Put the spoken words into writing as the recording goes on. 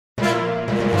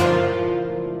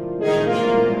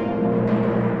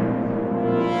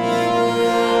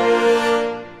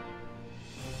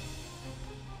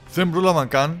Δεν πρόλαβαν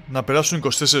καν να περάσουν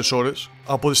 24 ώρες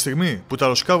από τη στιγμή που τα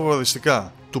ρωσικά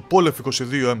βομβαρδιστικά του Pollev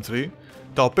 22m3,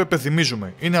 τα οποία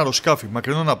υπενθυμίζουμε είναι αεροσκάφη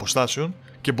μακρινών αποστάσεων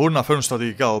και μπορούν να φέρουν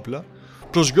στρατηγικά όπλα,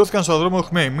 προσγειώθηκαν στο αεροδρόμιο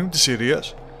Khmeimim της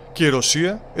Συρίας και η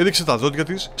Ρωσία έδειξε τα δόντια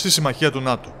της στη συμμαχία του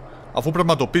ΝΑΤΟ, αφού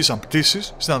πραγματοποίησαν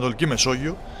πτήσεις στην Ανατολική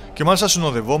Μεσόγειο και μάλιστα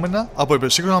συνοδευόμενα από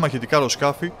υπερσύγχρονα μαχητικά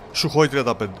αεροσκάφη Sukhoi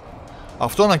 35.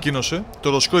 Αυτό ανακοίνωσε το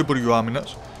Ρωσικό Υπουργείο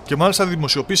Άμυνας και μάλιστα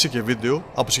δημοσιοποίησε και βίντεο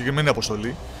από συγκεκριμένη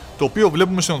αποστολή, το οποίο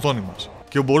βλέπουμε στην οθόνη μας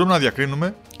και μπορούμε να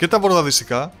διακρίνουμε και τα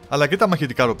βομβαρδιστικά αλλά και τα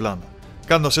μαχητικά αεροπλάνα,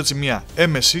 κάνοντας έτσι μια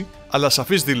έμεση αλλά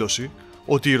σαφής δήλωση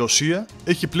ότι η Ρωσία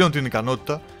έχει πλέον την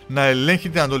ικανότητα να ελέγχει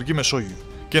την Ανατολική Μεσόγειο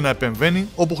και να επεμβαίνει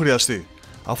όπου χρειαστεί,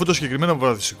 αφού το συγκεκριμένο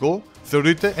βομβαρδιστικό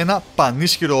θεωρείται ένα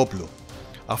πανίσχυρο όπλο.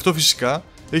 Αυτό φυσικά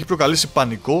έχει προκαλέσει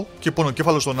πανικό και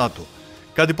πονοκέφαλο στο ΝΑΤΟ,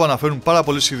 κάτι που αναφέρουν πάρα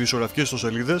πολλές ειδησιογραφικές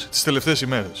ιστοσελίδες τις τελευταίες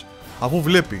ημέρες, αφού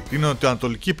βλέπει την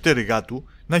νοτιοανατολική πτέρυγά του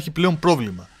να έχει πλέον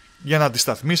πρόβλημα για να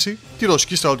αντισταθμίσει τη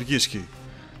ρωσική στρατιωτική ισχύ.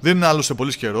 Δεν είναι άλλωστε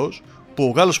πολύ καιρός που ο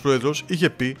Γάλλος πρόεδρος είχε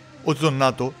πει ότι το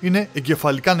ΝΑΤΟ είναι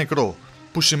εγκεφαλικά νεκρό,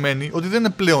 που σημαίνει ότι δεν είναι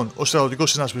πλέον ο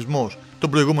στρατιωτικός συνασπισμός των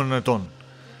προηγούμενων ετών.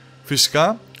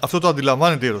 Φυσικά αυτό το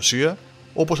αντιλαμβάνεται η Ρωσία,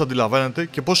 όπως αντιλαμβάνεται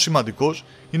και πόσο σημαντικός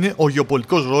είναι ο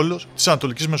γεωπολιτικός ρόλος της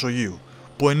Ανατολικής Μεσογείου,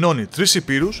 που ενώνει τρεις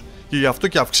υπήρους και γι' αυτό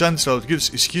και αυξάνει τη στρατιωτική της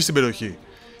ισχύ στην περιοχή,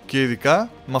 και ειδικά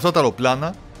με αυτά τα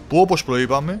αεροπλάνα που, όπως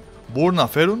προείπαμε, μπορούν να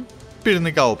φέρουν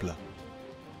πυρηνικά όπλα.